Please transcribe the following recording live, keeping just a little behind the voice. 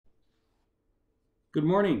Good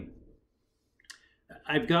morning.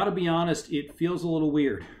 I've got to be honest, it feels a little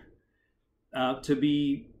weird to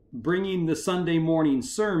be bringing the Sunday morning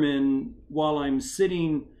sermon while I'm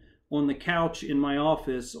sitting on the couch in my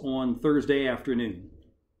office on Thursday afternoon.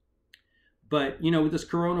 But, with this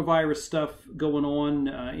coronavirus stuff going on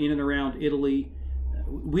in and around Italy,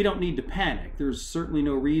 we don't need to panic. There's certainly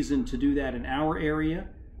no reason to do that in our area.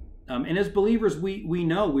 And as believers, we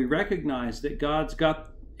recognize that God's got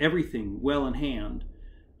everything well in hand.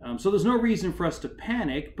 So there's no reason for us to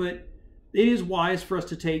panic, but it is wise for us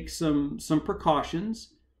to take some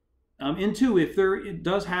precautions. And two, if it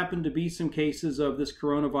does happen to be some cases of this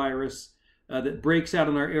coronavirus that breaks out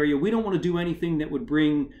in our area, we don't want to do anything that would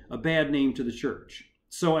bring a bad name to the church.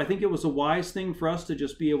 So I think it was a wise thing for us to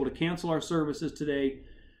just be able to cancel our services today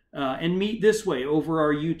and meet this way over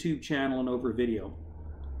our YouTube channel and over video.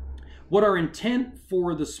 What our intent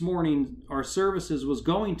for this morning, our services, was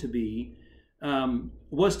going to be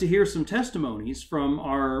was to hear some testimonies from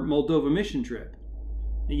our Moldova mission trip.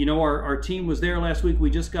 Our team was there last week. We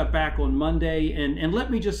just got back on Monday. And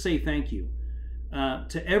let me just say thank you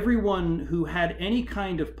to everyone who had any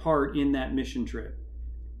kind of part in that mission trip.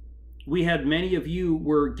 We had many of you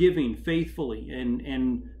were giving faithfully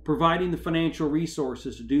and providing the financial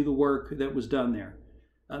resources to do the work that was done there.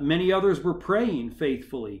 Many others were praying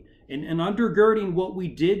faithfully and undergirding what we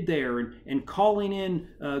did there and calling in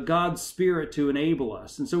God's Spirit to enable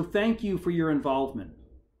us. And so thank you for your involvement.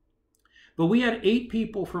 But we had 8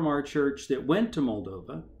 people from our church that went to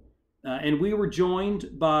Moldova, and we were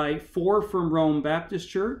joined by 4 from Rome Baptist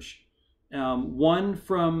Church, 1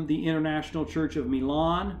 from the International Church of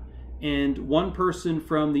Milan, and 1 person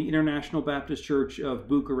from the International Baptist Church of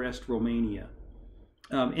Bucharest, Romania.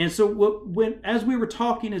 And so as we were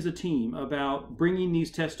talking as a team about bringing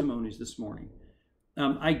these testimonies this morning,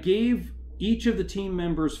 I gave each of the team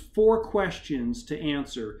members 4 questions to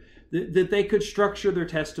answer that they could structure their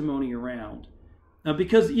testimony around.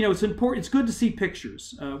 Because, it's important. It's good to see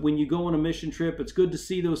pictures. When you go on a mission trip, it's good to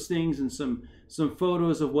see those things and some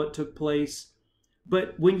photos of what took place.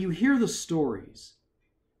 But when you hear the stories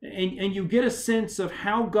and you get a sense of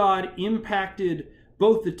how God impacted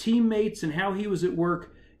both the teammates and how he was at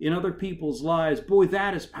work in other people's lives, boy,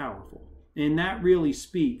 that is powerful. And that really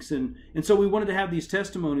speaks. And so we wanted to have these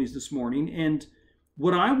testimonies this morning. And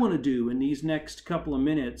what I want to do in these next couple of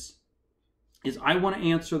minutes is I want to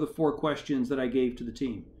answer the 4 questions that I gave to the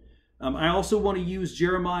team. I also want to use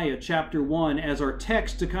Jeremiah chapter 1 as our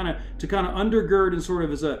text to kind of undergird and sort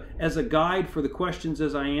of as a guide for the questions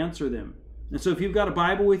as I answer them. And so if you've got a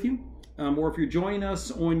Bible with you, or if you're joining us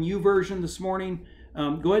on YouVersion this morning,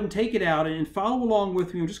 go ahead and take it out and follow along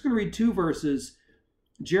with me. I'm just going to read 2 verses,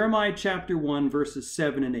 Jeremiah chapter 1, verses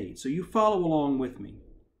 7 and 8. So you follow along with me.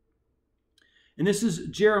 And this is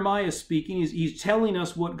Jeremiah speaking. He's telling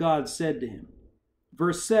us what God said to him.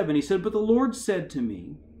 Verse 7, he said, "But the Lord said to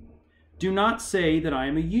me, do not say that I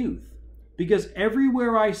am a youth, because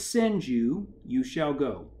everywhere I send you, you shall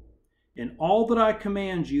go, and all that I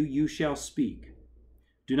command you, you shall speak.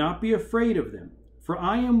 Do not be afraid of them, for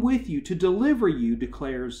I am with you to deliver you,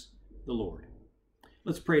 declares the Lord."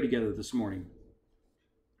 Let's pray together this morning.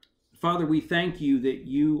 Father, we thank you that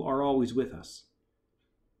you are always with us.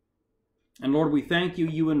 And Lord, we thank you,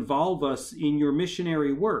 you involve us in your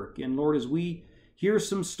missionary work. And Lord, as we hear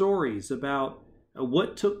some stories about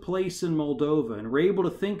what took place in Moldova, and we're able to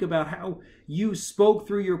think about how you spoke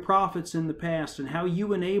through your prophets in the past and how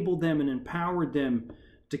you enabled them and empowered them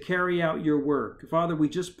to carry out your work. Father, we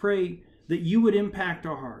just pray that you would impact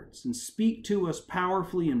our hearts and speak to us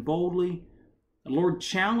powerfully and boldly. And Lord,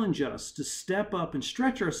 challenge us to step up and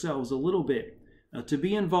stretch ourselves a little bit to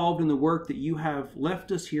be involved in the work that you have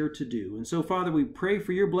left us here to do. And so, Father, we pray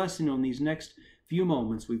for your blessing on these next few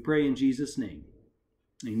moments. We pray in Jesus' name.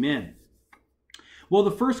 Amen. Well,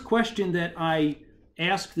 the first question that I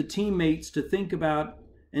ask the teammates to think about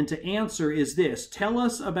and to answer is this: tell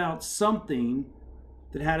us about something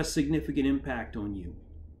that had a significant impact on you.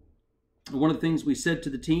 One of the things we said to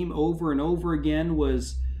the team over and over again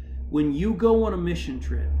was, when you go on a mission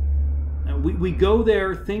trip, we go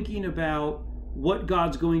there thinking about what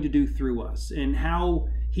God's going to do through us and how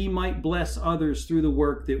he might bless others through the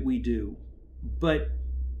work that we do. But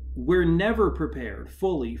we're never prepared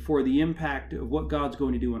fully for the impact of what God's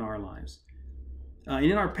going to do in our lives. And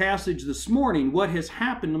in our passage this morning, what has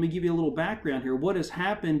happened, let me give you a little background here. What has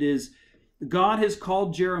happened is God has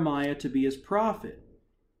called Jeremiah to be his prophet.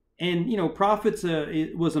 And, prophets,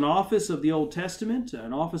 it was an office of the Old Testament,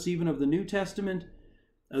 an office even of the New Testament.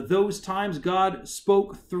 Those times God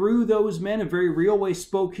spoke through those men, in a very real way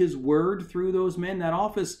spoke his word through those men. That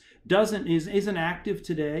office isn't active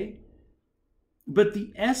today. But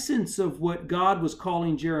the essence of what God was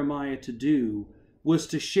calling Jeremiah to do was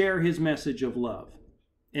to share his message of love.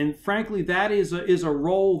 And frankly, that is a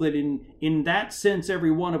role that in that sense,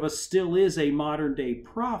 every one of us still is a modern day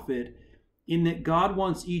prophet, in that God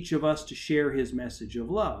wants each of us to share his message of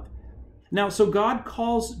love. Now, so God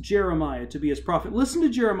calls Jeremiah to be his prophet. Listen to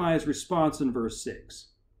Jeremiah's response in verse 6.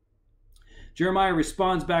 Jeremiah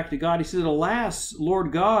responds back to God. He says, "Alas,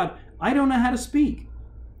 Lord God, I don't know how to speak,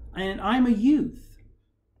 and I'm a youth."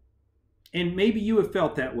 And maybe you have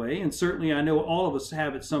felt that way, and certainly I know all of us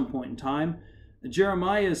have at some point in time.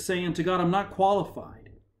 Jeremiah is saying to God, I'm not qualified.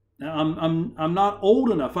 I'm not old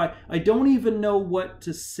enough. I don't even know what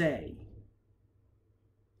to say.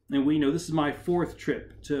 And we know this is my 4th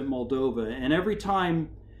trip to Moldova, and every time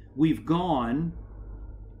we've gone,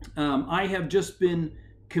 I have just been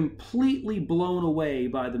completely blown away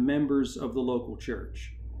by the members of the local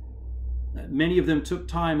church. Many of them took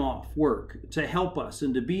time off work to help us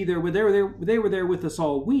and to be there. They were there with us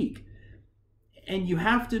all week. And you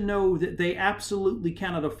have to know that they absolutely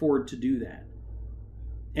cannot afford to do that.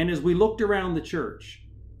 And as we looked around the church,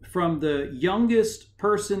 from the youngest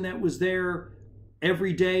person that was there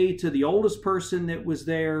every day to the oldest person that was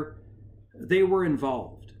there, they were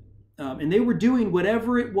involved. And they were doing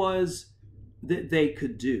whatever it was that they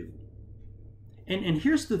could do. And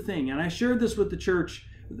here's the thing, and I shared this with the church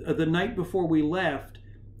the night before we left.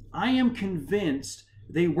 I am convinced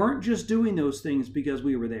they weren't just doing those things because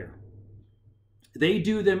we were there. They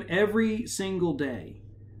do them every single day.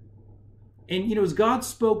 And as God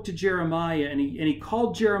spoke to Jeremiah and he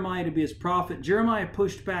called Jeremiah to be his prophet, Jeremiah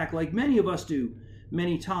pushed back like many of us do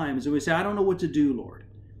many times. And we say, I don't know what to do, Lord.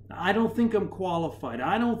 I don't think I'm qualified.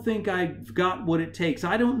 I don't think I've got what it takes.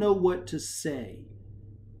 I don't know what to say.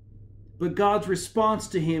 But God's response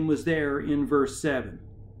to him was there in verse 7.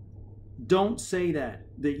 Don't say that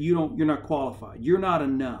you're not qualified. You're not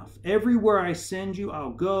enough. Everywhere I send you,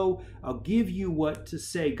 I'll go. I'll give you what to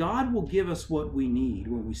say. God will give us what we need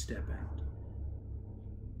when we step out.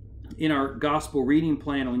 In our gospel reading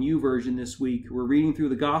plan on YouVersion this week, we're reading through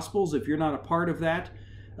the Gospels. If you're not a part of that,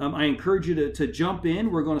 I encourage you to jump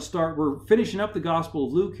in. We're finishing up the Gospel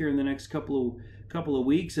of Luke here in the next couple of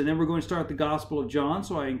weeks, and then we're going to start the Gospel of John.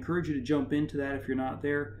 So I encourage you to jump into that if you're not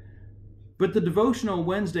there. But the devotional on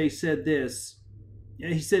Wednesday said this.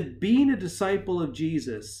 He said, being a disciple of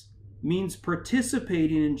Jesus means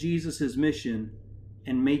participating in Jesus' mission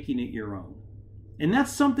and making it your own. And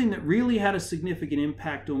that's something that really had a significant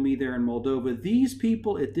impact on me there in Moldova. These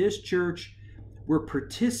people at this church were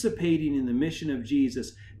participating in the mission of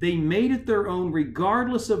Jesus. They made it their own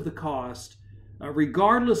regardless of the cost,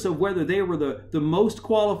 regardless of whether they were the most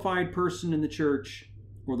qualified person in the church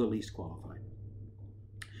or the least qualified.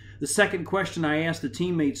 The second question I asked the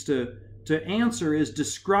teammates to answer is,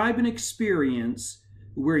 describe an experience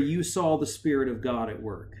where you saw the Spirit of God at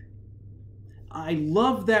work. I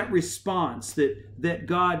love that response that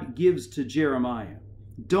God gives to Jeremiah.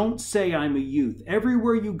 Don't say I'm a youth.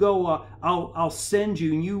 Everywhere you go, I'll send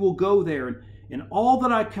you and you will go there. And all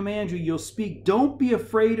that I command you, you'll speak. Don't be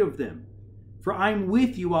afraid of them, for I'm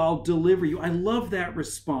with you. I'll deliver you. I love that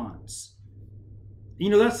response.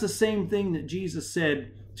 That's the same thing that Jesus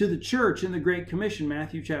said to the church in the Great Commission,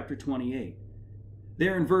 Matthew chapter 28.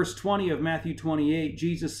 There in verse 20 of Matthew 28,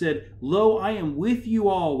 Jesus said, "Lo, I am with you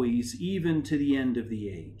always, even to the end of the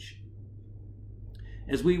age."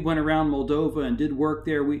 As we went around Moldova and did work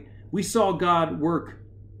there, we saw God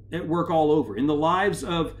at work all over. In the lives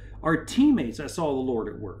of our teammates, I saw the Lord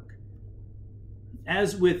at work.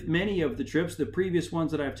 As with many of the trips, the previous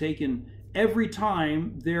ones that I've taken, every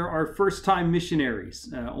time there are first-time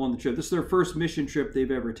missionaries on the trip. This is their first mission trip they've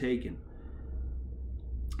ever taken.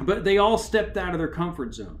 But they all stepped out of their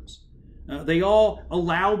comfort zones. They all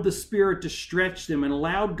allowed the Spirit to stretch them and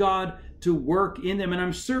allowed God to work in them. And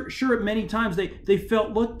I'm sure at many times they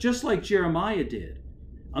felt just like Jeremiah did.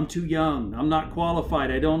 I'm too young. I'm not qualified.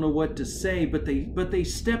 I don't know what to say. But they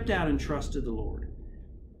stepped out and trusted the Lord.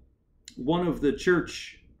 One of the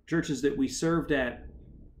churches that we served at,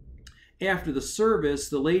 after the service,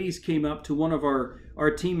 the ladies came up to one of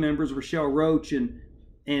our team members, Rochelle Roach, and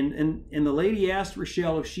the lady asked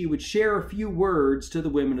Rochelle if she would share a few words to the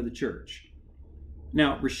women of the church.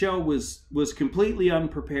 Now, Rochelle was completely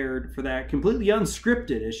unprepared for that, completely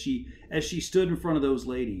unscripted as she stood in front of those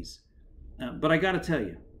ladies. But I got to tell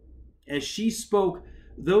you, as she spoke,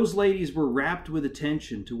 those ladies were rapt with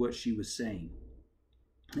attention to what she was saying.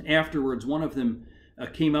 Afterwards, one of them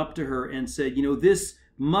came up to her and said, this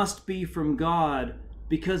must be from God,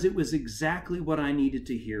 because it was exactly what I needed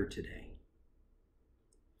to hear today.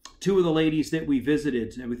 Two of the ladies that we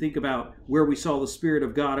visited, and we think about where we saw the Spirit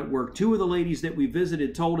of God at work, two of the ladies that we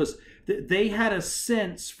visited told us that they had a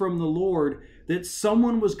sense from the Lord that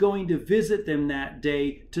someone was going to visit them that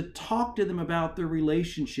day to talk to them about their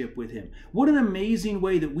relationship with Him. What an amazing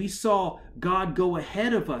way that we saw God go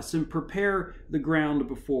ahead of us and prepare the ground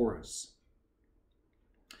before us.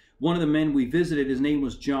 One of the men we visited, his name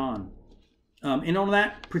was John. And on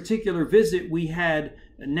that particular visit, we had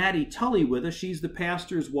Natty Tully with us. She's the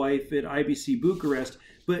pastor's wife at IBC Bucharest,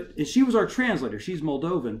 but she was our translator. She's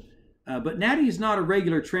Moldovan. But Natty is not a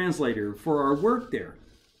regular translator for our work there.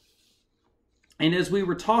 And as we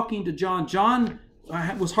were talking to John, John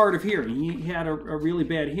was hard of hearing. He had a really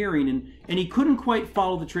bad hearing, and he couldn't quite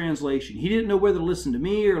follow the translation. He didn't know whether to listen to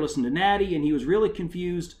me or listen to Natty, and he was really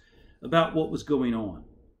confused about what was going on.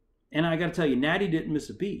 And I got to tell you, Natty didn't miss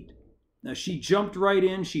a beat. Now, she jumped right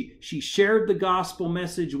in. She shared the gospel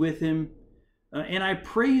message with him. And I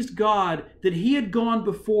praised God that He had gone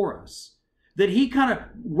before us, that He kind of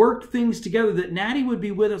worked things together, that Natty would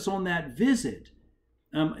be with us on that visit.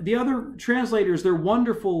 The other translators, they're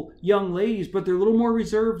wonderful young ladies, but they're a little more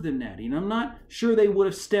reserved than Natty. And I'm not sure they would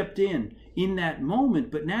have stepped in that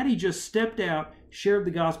moment, but Natty just stepped out, shared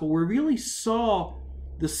the gospel. We really saw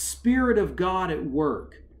the Spirit of God at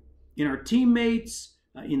work in our teammates,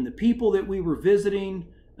 in the people that we were visiting.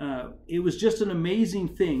 It was just an amazing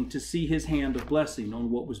thing to see His hand of blessing on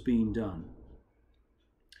what was being done.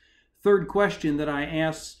 Third question that I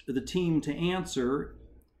asked the team to answer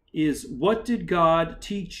is, what did God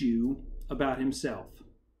teach you about Himself?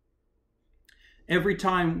 Every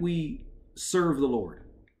time we serve the Lord,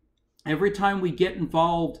 every time we get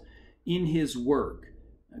involved in His work,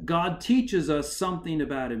 God teaches us something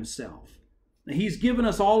about Himself. He's given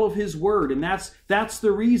us all of His Word, and that's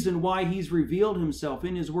the reason why He's revealed Himself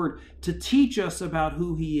in His Word, to teach us about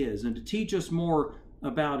who He is and to teach us more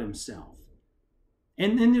about Himself.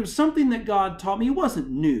 And there was something that God taught me. It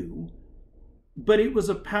wasn't new, but it was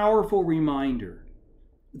a powerful reminder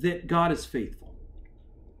that God is faithful.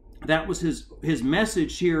 That was His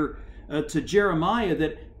message here to Jeremiah,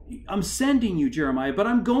 that I'm sending you, Jeremiah, but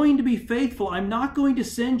I'm going to be faithful. I'm not going to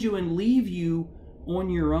send you and leave you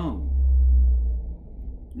on your own.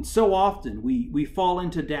 And so often we fall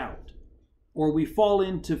into doubt, or we fall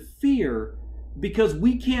into fear because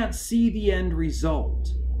we can't see the end result.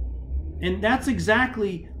 And that's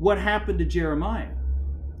exactly what happened to Jeremiah.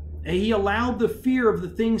 He allowed the fear of the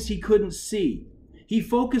things he couldn't see. He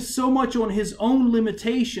focused so much on his own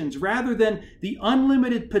limitations rather than the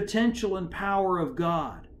unlimited potential and power of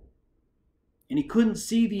God. And he couldn't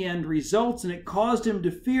see the end results, and it caused him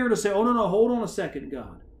to fear, to say, oh, no, hold on a second,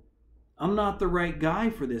 God. I'm not the right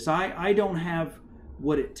guy for this. I don't have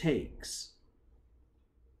what it takes.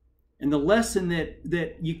 And the lesson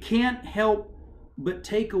that you can't help but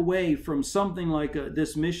take away from something like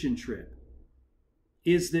this mission trip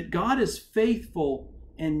is that God is faithful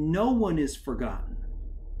and no one is forgotten.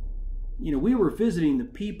 You know, we were visiting the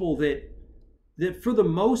people that for the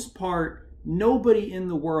most part, nobody in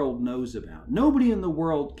the world knows about. Nobody in the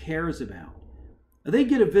world cares about. They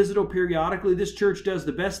get a visit periodically. This church does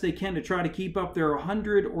the best they can to try to keep up. There are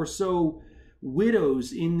 100 or so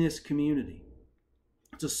widows in this community.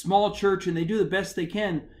 It's a small church, and they do the best they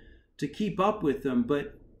can to keep up with them.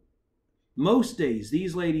 But most days,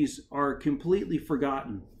 these ladies are completely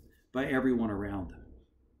forgotten by everyone around them.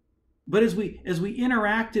 But as we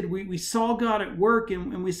interacted, we saw God at work,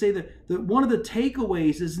 and we say that one of the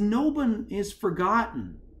takeaways is no one is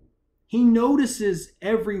forgotten. He notices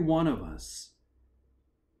every one of us.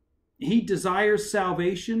 He desires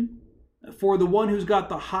salvation for the one who's got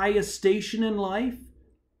the highest station in life,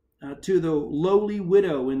 to the lowly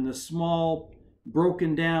widow in the small,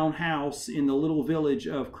 broken down house in the little village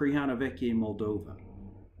of Crihana-Veche, Moldova.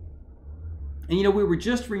 And you know, we were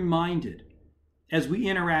just reminded as we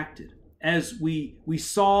interacted, as we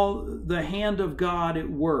saw the hand of God at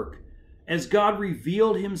work, as God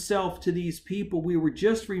revealed Himself to these people, we were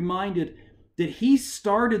just reminded that He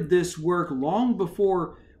started this work long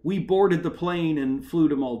before we boarded the plane and flew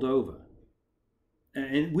to Moldova.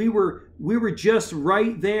 And we were just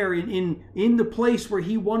right there in the place where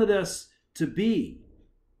He wanted us to be.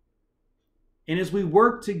 And as we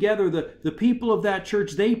worked together, the people of that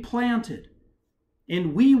church, they planted.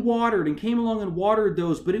 And we watered and came along and watered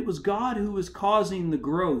those, but it was God who was causing the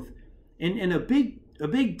growth. And a big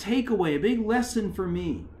takeaway, a big lesson for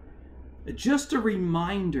me, just a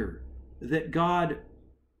reminder that God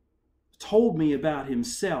told me about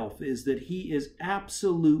Himself, is that He is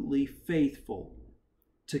absolutely faithful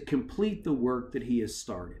to complete the work that He has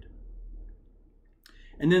started.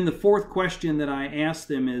 And then the fourth question that I asked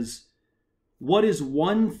them is, What is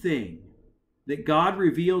one thing that God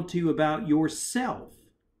revealed to you about yourself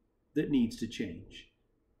that needs to change?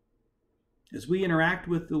 As we interact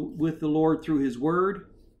with the Lord through His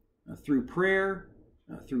Word, through prayer,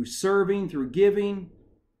 through serving, through giving,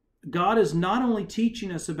 God is not only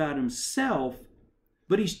teaching us about Himself,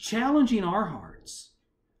 but He's challenging our hearts.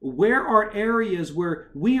 Where are areas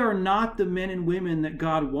where we are not the men and women that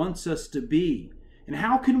God wants us to be? And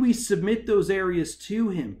how can we submit those areas to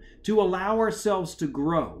Him to allow ourselves to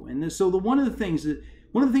grow? And so one of the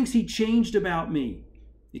things He changed about me,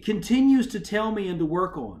 it continues to tell me and to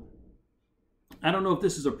work on. I don't know if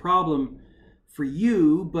this is a problem for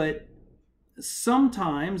you, but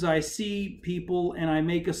sometimes I see people and I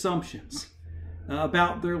make assumptions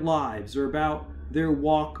about their lives or about their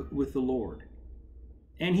walk with the Lord.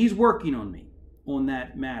 And He's working on me on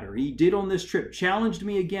that matter. He did on this trip, challenged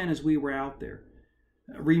me again as we were out there,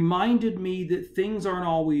 reminded me that things aren't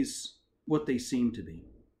always what they seem to be.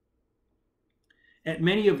 At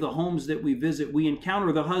many of the homes that we visit, we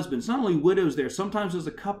encounter the husbands, not only widows there, sometimes there's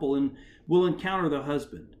a couple and we'll encounter the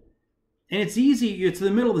husband. And it's easy, it's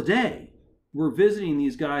the middle of the day. We're visiting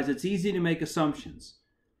these guys, it's easy to make assumptions.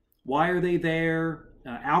 Why are they there?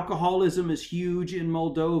 Alcoholism is huge in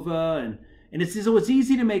Moldova, and so it's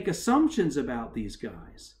easy to make assumptions about these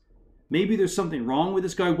guys. Maybe there's something wrong with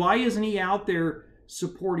this guy. Why isn't he out there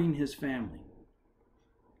supporting his family?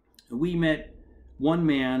 We met one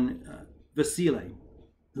man, Vasily,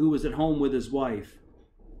 who was at home with his wife.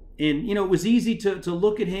 And, it was easy to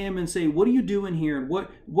look at him and say, what are you doing here? And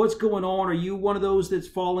what's going on? Are you one of those that's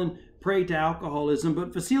fallen prey to alcoholism?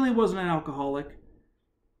 But Vasily wasn't an alcoholic.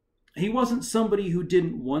 He wasn't somebody who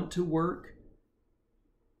didn't want to work.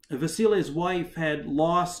 Vasily's wife had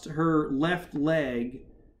lost her left leg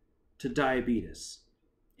to diabetes.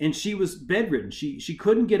 And she was bedridden. She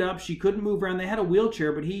couldn't get up. She couldn't move around. They had a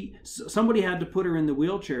wheelchair, but somebody had to put her in the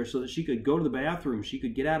wheelchair so that she could go to the bathroom. She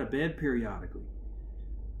could get out of bed periodically.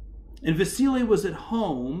 And Vasily was at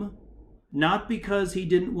home, not because he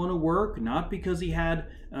didn't want to work, not because he had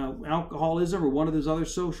alcoholism or one of those other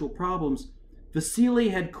social problems. Vasily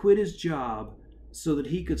had quit his job so that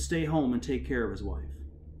he could stay home and take care of his wife.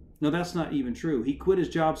 No, that's not even true. He quit his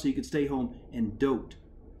job so he could stay home and dote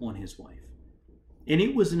on his wife. And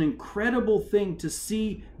it was an incredible thing to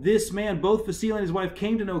see this man, both Vasily and his wife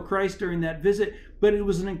came to know Christ during that visit, but it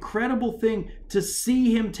was an incredible thing to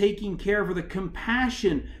see him taking care of her, the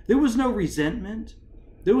compassion. There was no resentment.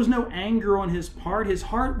 There was no anger on his part. His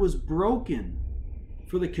heart was broken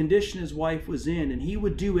for the condition his wife was in, and he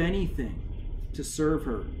would do anything to serve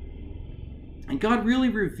her. And God really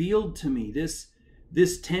revealed to me this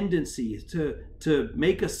tendency to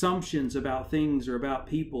make assumptions about things or about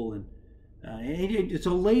people, and to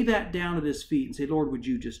lay that down at His feet and say, Lord, would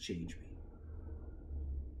you just change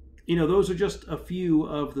me? Those are just a few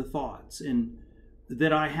of the thoughts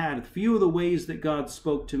that I had, a few of the ways that God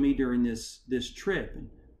spoke to me during this trip. And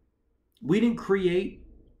we didn't create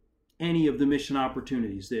any of the mission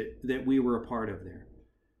opportunities that we were a part of there.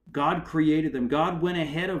 God created them. God went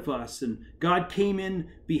ahead of us, and God came in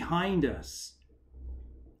behind us.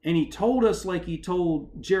 And He told us, like He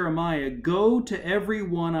told Jeremiah, go to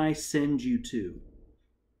everyone I send you to.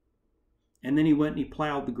 And then He went and He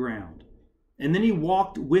plowed the ground. And then He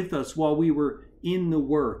walked with us while we were in the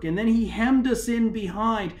work. And then He hemmed us in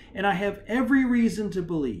behind. And I have every reason to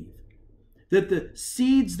believe that the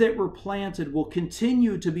seeds that were planted will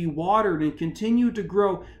continue to be watered and continue to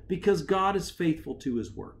grow because God is faithful to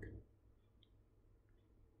His work.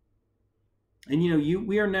 And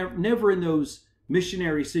we are never in those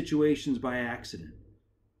missionary situations by accident.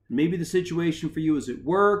 Maybe the situation for you is at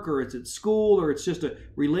work, or it's at school, or it's just a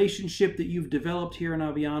relationship that you've developed here in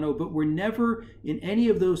Aviano, but we're never in any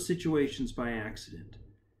of those situations by accident.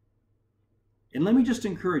 And let me just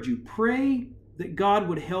encourage you, pray that God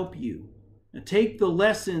would help you and take the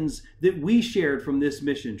lessons that we shared from this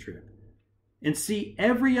mission trip and see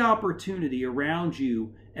every opportunity around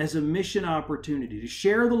you as a mission opportunity to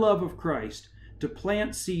share the love of Christ, to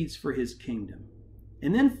plant seeds for His kingdom.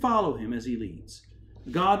 And then follow Him as He leads.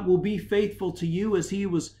 God will be faithful to you as He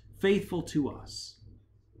was faithful to us.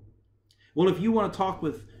 Well, if you want to talk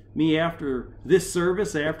with me after this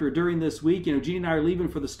service, during this week, Jeannie and I are leaving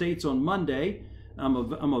for the States on Monday.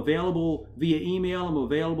 I'm available via email. I'm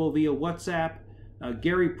available via WhatsApp.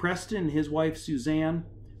 Gary Preston and his wife Suzanne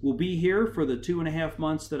will be here for the 2.5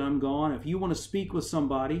 months that I'm gone. If you want to speak with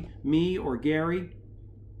somebody, me or Gary,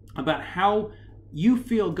 about how you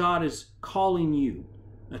feel God is calling you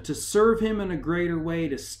to serve Him in a greater way,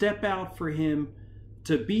 to step out for Him,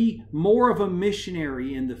 to be more of a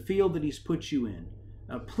missionary in the field that He's put you in,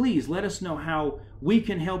 please let us know how we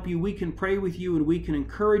can help you, we can pray with you, and we can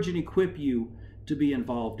encourage and equip you to be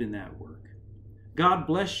involved in that work. God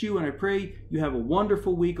bless you, and I pray you have a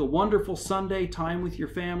wonderful week, a wonderful Sunday time with your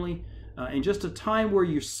family, and just a time where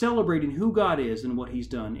you're celebrating who God is and what He's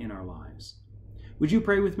done in our lives. Would you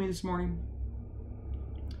pray with me this morning?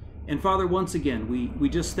 And Father, once again, we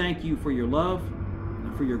just thank you for your love,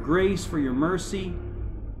 for your grace, for your mercy.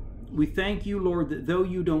 We thank you, Lord, that though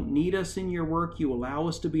you don't need us in your work, you allow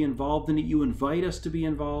us to be involved in it. You invite us to be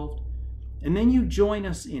involved. And then you join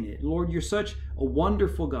us in it. Lord, you're such a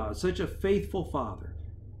wonderful God, such a faithful Father.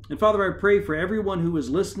 And Father, I pray for everyone who is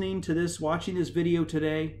listening to this, watching this video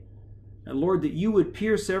today, and Lord, that you would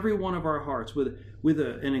pierce every one of our hearts with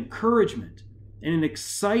an encouragement and an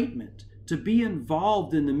excitement to be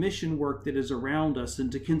involved in the mission work that is around us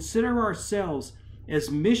and to consider ourselves as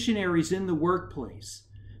missionaries in the workplace,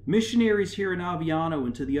 missionaries here in Aviano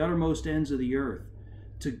and to the uttermost ends of the earth,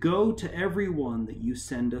 to go to everyone that you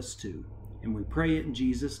send us to. And we pray it in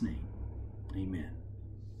Jesus' name. Amen.